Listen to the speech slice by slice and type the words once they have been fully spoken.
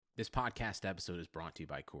This podcast episode is brought to you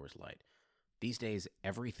by Coors Light. These days,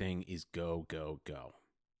 everything is go, go, go.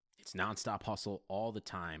 It's nonstop hustle all the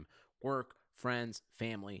time. Work, friends,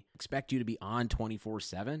 family expect you to be on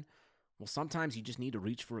 24/7. Well, sometimes you just need to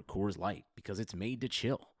reach for a Coors Light because it's made to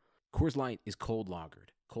chill. Coors Light is cold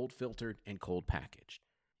lagered, cold filtered, and cold packaged.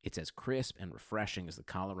 It's as crisp and refreshing as the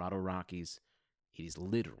Colorado Rockies. It is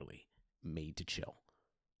literally made to chill.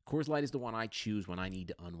 Coors Light is the one I choose when I need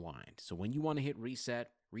to unwind. So when you want to hit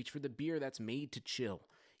reset, reach for the beer that's made to chill.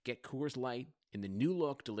 Get Coors Light in the new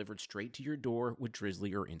look delivered straight to your door with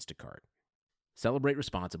Drizzly or Instacart. Celebrate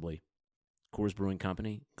responsibly. Coors Brewing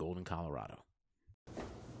Company, Golden, Colorado.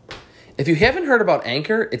 If you haven't heard about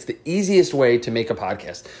Anchor, it's the easiest way to make a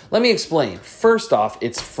podcast. Let me explain. First off,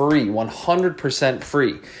 it's free, 100%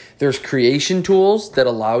 free. There's creation tools that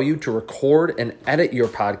allow you to record and edit your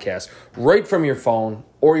podcast right from your phone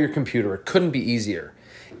or your computer. It couldn't be easier.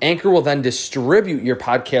 Anchor will then distribute your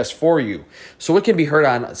podcast for you, so it can be heard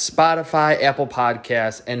on Spotify, Apple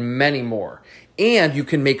Podcasts, and many more. And you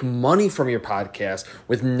can make money from your podcast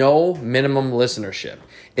with no minimum listenership.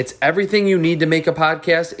 It's everything you need to make a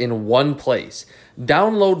podcast in one place.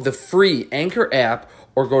 Download the free Anchor app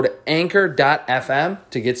or go to anchor.fm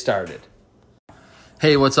to get started.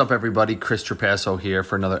 Hey, what's up, everybody? Chris Trapasso here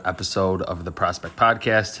for another episode of the Prospect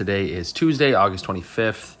Podcast. Today is Tuesday, August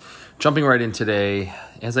 25th. Jumping right in today,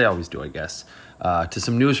 as I always do, I guess, to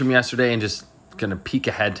some news from yesterday and just going to peek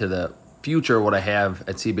ahead to the future, what I have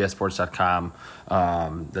at cbssports.com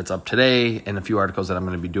that's up today, and a few articles that I'm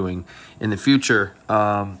going to be doing in the future.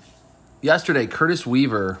 Yesterday, Curtis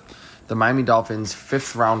Weaver, the Miami Dolphins'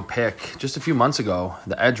 fifth-round pick, just a few months ago,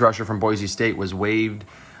 the edge rusher from Boise State, was waived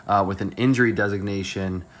with an injury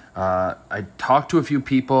designation. I talked to a few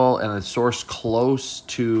people, and a source close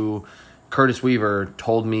to Curtis Weaver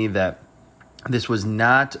told me that this was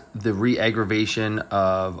not the re-aggravation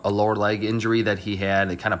of a lower leg injury that he had.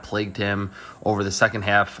 It kind of plagued him over the second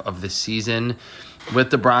half of the season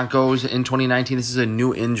with the Broncos in 2019. This is a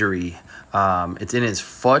new injury. It's in his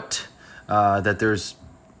foot, that there's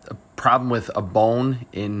a problem with a bone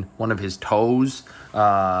in one of his toes.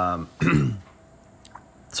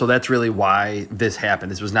 So that's really why this happened.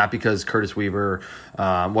 This was not because Curtis Weaver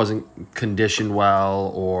wasn't conditioned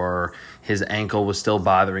well or his ankle was still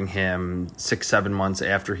bothering him 6-7 months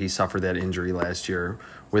after he suffered that injury last year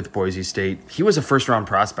with Boise State. He was a first-round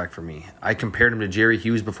prospect for me. I compared him to Jerry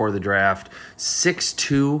Hughes before the draft,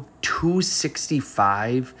 6'2",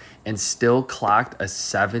 265, and still clocked a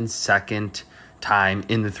 7-second time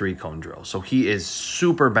in the three-cone drill. So he is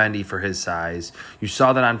super bendy for his size. You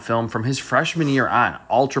saw that on film from his freshman year on,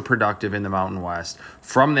 ultra productive in the Mountain West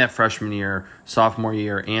from that freshman year, sophomore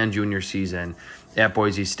year, and junior season at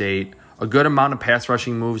Boise State. A good amount of pass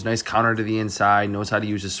rushing moves, nice counter to the inside, knows how to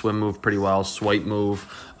use his swim move pretty well, swipe move.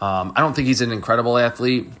 I don't think he's an incredible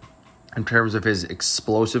athlete in terms of his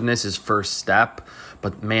explosiveness, his first step.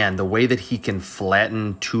 But, man, the way that he can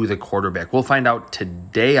flatten to the quarterback. We'll find out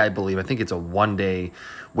today, I believe. I think it's a one-day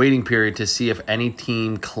waiting period to see if any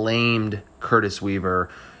team claimed Curtis Weaver.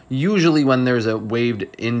 Usually when there's a waived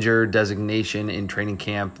injured designation in training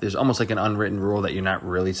camp, there's almost like an unwritten rule that you're not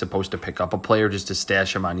really supposed to pick up a player just to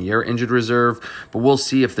stash him on your injured reserve. But we'll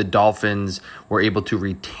see if the Dolphins were able to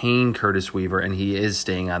retain Curtis Weaver, and he is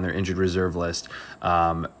staying on their injured reserve list.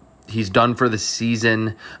 He's done for the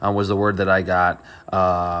season, was the word that I got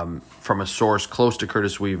from a source close to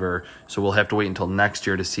Curtis Weaver. So we'll have to wait until next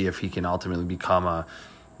year to see if he can ultimately become a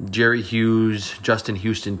Jerry Hughes, Justin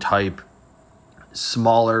Houston type,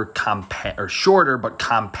 smaller, compact, or shorter, but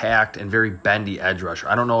compact and very bendy edge rusher.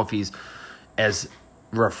 I don't know if he's as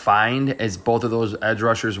refined as both of those edge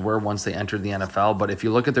rushers were once they entered the NFL, but if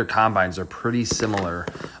you look at their combines, they're pretty similar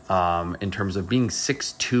in terms of being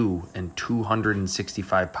 6'2" and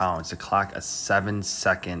 265 pounds. To clock a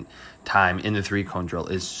 7-second time in the three-cone drill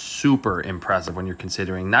is super impressive when you're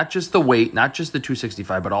considering not just the weight, not just the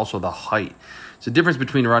 265, but also the height. It's the difference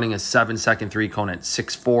between running a 7-second three-cone at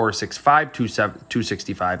 6'4", 6'5",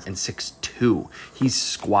 265, and 6'2". He's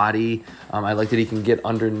squatty. I like that he can get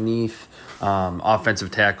underneath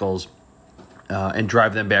offensive tackles and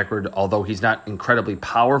drive them backward, although he's not incredibly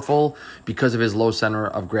powerful because of his low center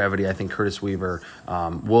of gravity. I think Curtis Weaver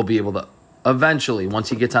will be able to eventually, once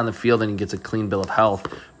he gets on the field and he gets a clean bill of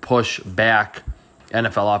health, push back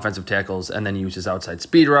NFL offensive tackles and then use his outside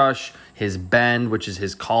speed rush, his bend, which is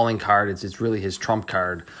his calling card. It's really his trump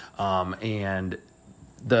card, and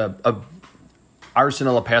the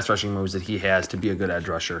arsenal of pass rushing moves that he has to be a good edge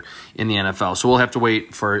rusher in the NFL. So we'll have to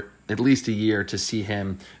wait for at least a year to see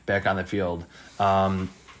him back on the field. One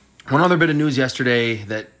other bit of news yesterday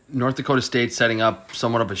that North Dakota State setting up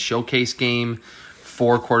somewhat of a showcase game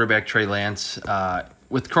for quarterback Trey Lance.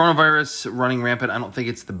 With coronavirus running rampant, I don't think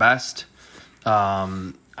it's the best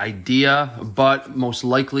idea, but most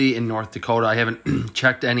likely in North Dakota. I haven't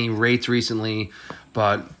checked any rates recently,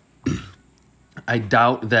 but I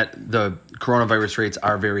doubt that the coronavirus rates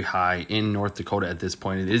are very high in North Dakota at this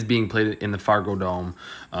point. It is being played in the Fargo Dome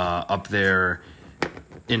up there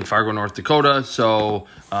in Fargo, North Dakota, so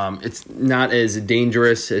it's not as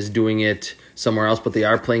dangerous as doing it somewhere else, but they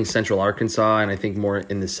are playing Central Arkansas, and I think more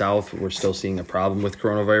in the South, we're still seeing a problem with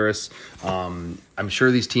coronavirus. I'm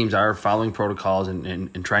sure these teams are following protocols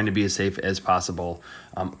and trying to be as safe as possible.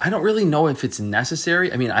 I don't really know if it's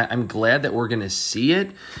necessary. I mean, I'm glad that we're going to see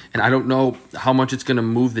it, and I don't know how much it's going to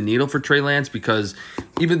move the needle for Trey Lance, because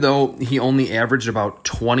even though he only averaged about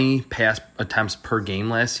 20 pass attempts per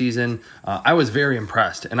game last season, I was very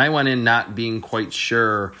impressed, and I went in not being quite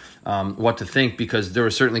sure what to think, because there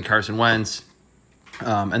was certainly Carson Wentz,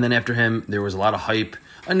 and then after him, there was a lot of hype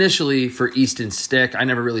initially for Easton Stick. I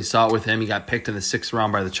never really saw it with him. He got picked in the 6th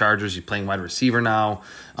round by the Chargers. He's playing wide receiver now.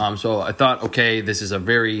 So I thought, okay, this is a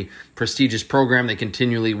very prestigious program. They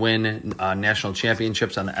continually win national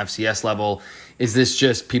championships on the FCS level. Is this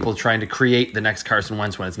just people trying to create the next Carson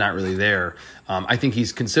Wentz when it's not really there? I think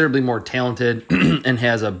he's considerably more talented and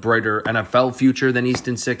has a brighter NFL future than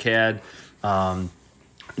Easton Stick had,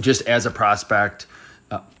 just as a prospect.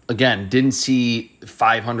 Again, didn't see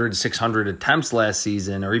 500, 600 attempts last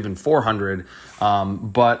season, or even 400,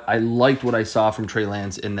 but I liked what I saw from Trey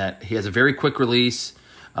Lance in that he has a very quick release.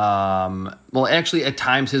 Well, actually, at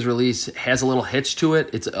times his release has a little hitch to it.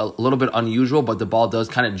 It's a little bit unusual, but the ball does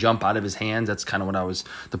kind of jump out of his hands. That's kind of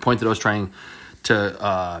the point that I was trying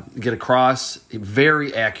to get across.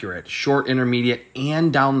 Very accurate, short, intermediate,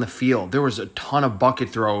 and down the field. There was a ton of bucket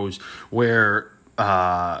throws where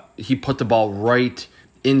he put the ball right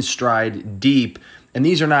in stride deep, and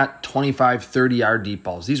these are not 25, 30-yard deep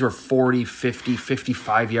balls. These were 40, 50,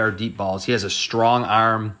 55-yard deep balls. He has a strong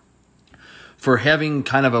arm for having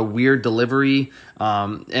kind of a weird delivery,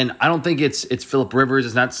 and I don't think it's Phillip Rivers,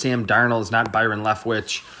 it's not Sam Darnold, it's not Byron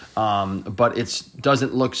Leftwich, but it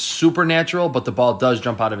doesn't look supernatural, but the ball does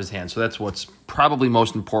jump out of his hand, so that's what's probably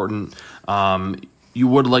most important. You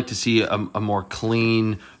would like to see a more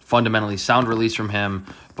clean, fundamentally sound release from him,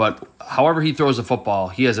 but however he throws the football,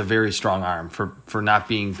 he has a very strong arm for not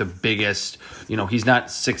being the biggest. He's not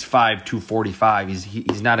 6'5", 245.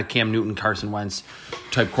 He's not a Cam Newton, Carson Wentz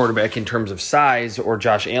type quarterback in terms of size, or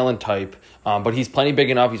Josh Allen type, but he's plenty big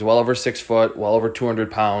enough. He's well over 6 foot, well over 200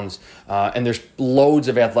 pounds, and there's loads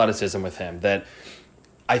of athleticism with him that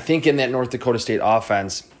I think in that North Dakota State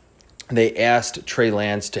offense, they asked Trey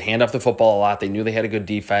Lance to hand off the football a lot. They knew they had a good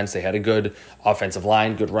defense. They had a good offensive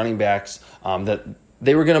line, good running backs, that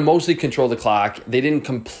they were going to mostly control the clock. They didn't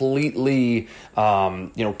completely,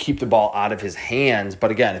 keep the ball out of his hands. But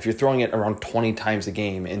again, if you're throwing it around 20 times a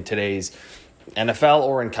game in today's NFL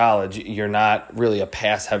or in college, you're not really a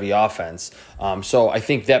pass-heavy offense. So I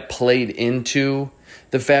think that played into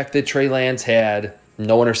the fact that Trey Lance had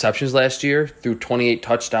no interceptions last year, threw 28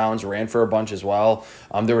 touchdowns, ran for a bunch as well.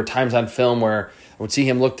 There were times on film where I would see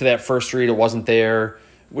him look to that first read, it wasn't there,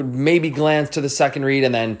 would maybe glance to the second read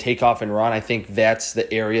and then take off and run. I think that's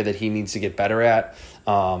the area that he needs to get better at,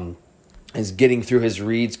 is getting through his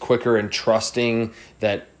reads quicker and trusting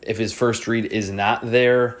that if his first read is not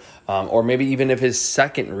there, or maybe even if his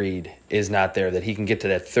second read is not there, that he can get to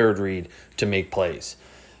that third read to make plays.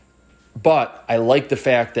 But I like the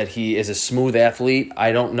fact that he is a smooth athlete.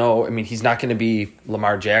 I don't know. I mean, he's not going to be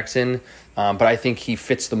Lamar Jackson, but I think he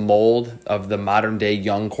fits the mold of the modern-day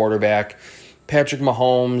young quarterback, Patrick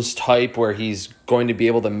Mahomes type, where he's going to be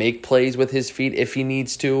able to make plays with his feet if he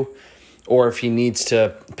needs to, or if he needs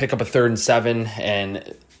to pick up a 3rd and 7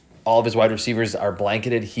 and all of his wide receivers are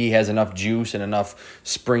blanketed, he has enough juice and enough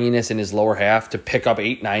springiness in his lower half to pick up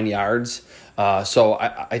 8-9 yards. So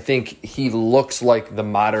I think he looks like the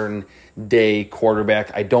modern-day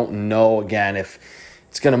quarterback. I don't know, again, if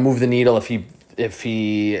it's going to move the needle if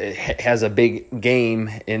he has a big game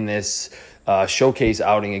in this showcase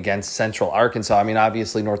outing against Central Arkansas. I mean,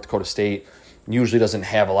 obviously, North Dakota State usually doesn't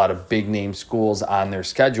have a lot of big-name schools on their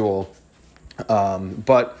schedule,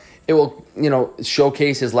 but it will,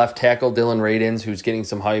 showcase his left tackle, Dylan Radins, who's getting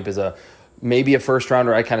some hype as maybe a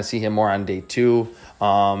first-rounder. I kind of see him more on day 2.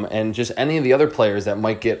 And just any of the other players that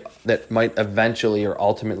might eventually or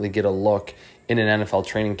ultimately get a look in an NFL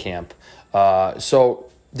training camp. So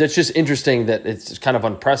that's just interesting that it's kind of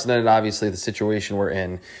unprecedented, obviously, the situation we're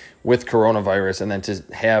in with coronavirus, and then to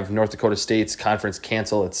have North Dakota State's conference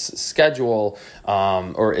cancel its schedule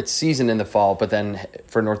or its season in the fall, but then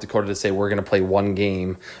for North Dakota to say we're going to play one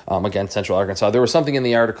game against Central Arkansas. There was something in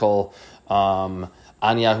the article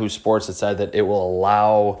on Yahoo Sports that said that it will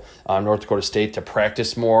allow North Dakota State to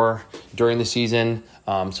practice more during the season.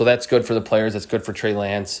 So that's good for the players. That's good for Trey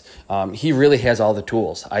Lance. He really has all the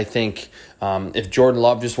tools. I think if Jordan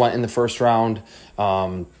Love just went in the first round,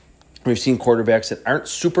 we've seen quarterbacks that aren't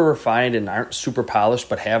super refined and aren't super polished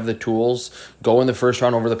but have the tools go in the first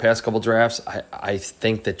round over the past couple drafts. I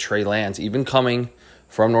think that Trey Lance, even coming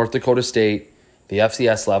from North Dakota State, the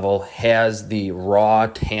FCS level, has the raw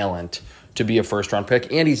talent to be a first-round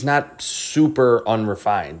pick, and he's not super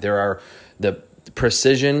unrefined. There are the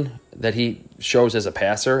precision that he shows as a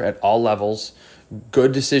passer at all levels,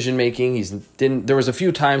 good decision-making. There was a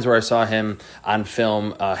few times where I saw him on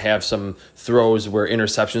film have some throws where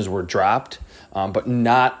interceptions were dropped, but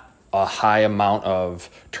not a high amount of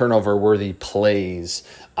turnover-worthy plays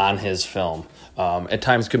on his film. At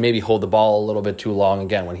times could maybe hold the ball a little bit too long,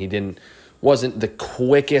 again, when he wasn't the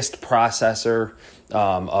quickest processor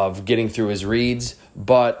of getting through his reads,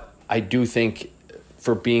 but I do think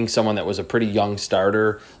for being someone that was a pretty young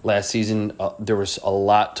starter last season, there was a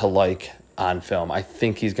lot to like on film. I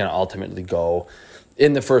think he's going to ultimately go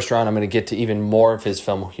in the first round. I'm going to get to even more of his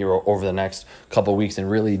film here over the next couple of weeks and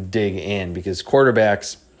really dig in, because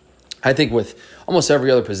quarterbacks, I think with almost every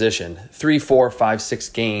other position, 3, 4, 5, 6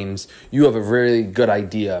 games, you have a really good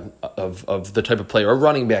idea of the type of player a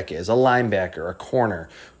running back is, a linebacker, a corner.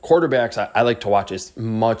 Quarterbacks, I like to watch as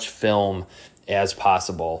much film as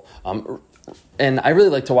possible. And I really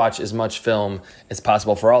like to watch as much film as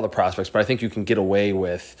possible for all the prospects, but I think you can get away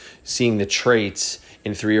with seeing the traits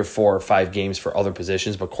in 3 or 4 or 5 games for other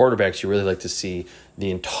positions. But quarterbacks, you really like to see the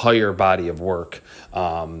entire body of work.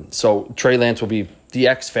 So Trey Lance will be the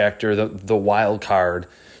X factor, the wild card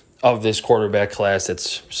of this quarterback class.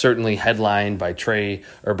 That's certainly headlined by Trevor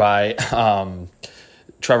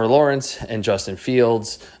Lawrence and Justin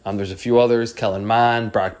Fields. There's a few others: Kellen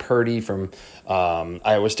Mond, Brock Purdy from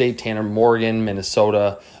Iowa State, Tanner Morgan,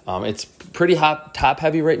 Minnesota. It's pretty top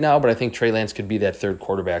heavy right now, but I think Trey Lance could be that third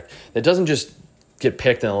quarterback that doesn't just get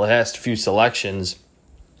picked in the last few selections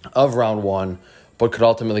of round one, but could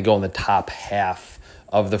ultimately go in the top half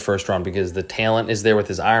of the first round, because the talent is there with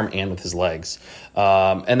his arm and with his legs.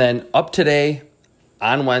 And then up today,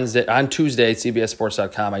 on Tuesday,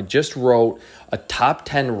 CBSSports.com, I just wrote a top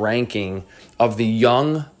 10 ranking of the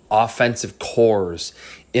young offensive cores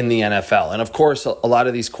in the NFL. And of course, a lot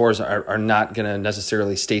of these cores are not going to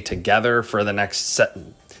necessarily stay together for the next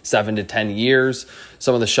 7 to 10 years.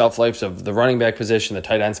 Some of the shelf lives of the running back position, the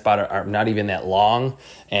tight end spot are not even that long.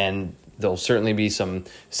 And there'll certainly be some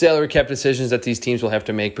salary cap decisions that these teams will have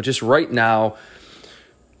to make. But just right now,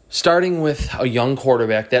 starting with a young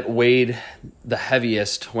quarterback that weighed the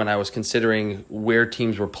heaviest when I was considering where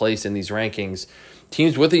teams were placed in these rankings,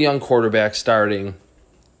 teams with a young quarterback starting,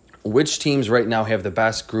 which teams right now have the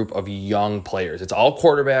best group of young players? It's all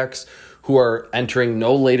quarterbacks who are entering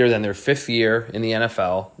no later than their 5th year in the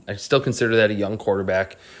NFL. I still consider that a young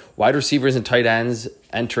quarterback. Wide receivers and tight ends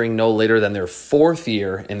entering no later than their 4th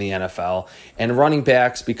year in the NFL. And running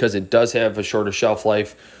backs, because it does have a shorter shelf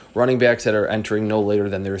life, running backs that are entering no later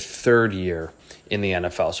than their 3rd year in the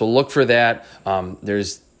NFL. So look for that.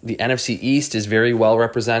 There's the NFC East is very well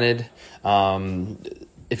represented.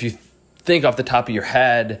 If you think off the top of your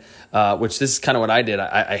head, which this is kind of what I did,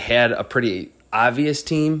 I had a pretty obvious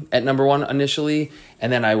team at number 1 initially, and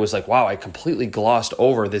then I was like, wow, I completely glossed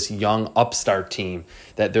over this young upstart team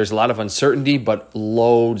that there's a lot of uncertainty but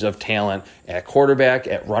loads of talent at quarterback,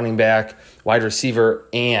 at running back, wide receiver,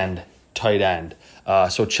 and tight end.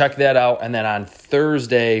 So check that out. And then on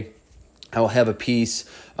Thursday, I will have a piece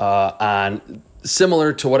on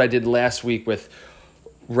similar to what I did last week with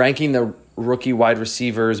ranking the rookie wide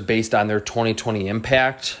receivers based on their 2020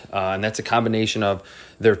 impact. And that's a combination of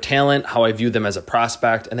their talent, how I view them as a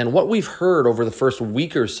prospect, and then what we've heard over the first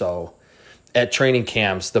week or so at training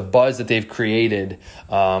camps, the buzz that they've created,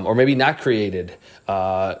 or maybe not created,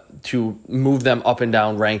 to move them up and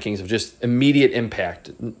down rankings of just immediate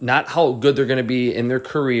impact. Not how good they're going to be in their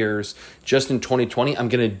careers just in 2020. I'm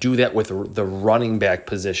going to do that with the running back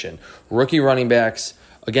position. Rookie running backs,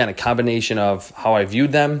 again, a combination of how I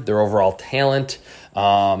viewed them, their overall talent,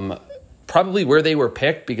 probably where they were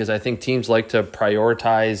picked, because I think teams like to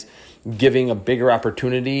prioritize giving a bigger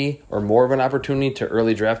opportunity or more of an opportunity to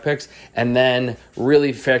early draft picks, and then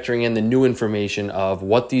really factoring in the new information of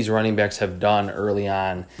what these running backs have done early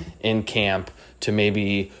on in camp to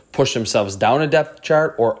maybe push themselves down a depth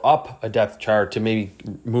chart or up a depth chart to maybe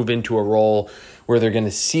move into a role where they're going to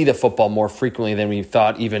see the football more frequently than we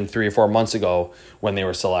thought even 3 or 4 months ago when they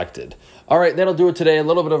were selected. All right, that'll do it today. A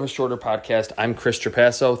little bit of a shorter podcast. I'm Chris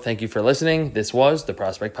Trapasso. Thank you for listening. This was the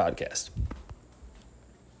Prospect Podcast.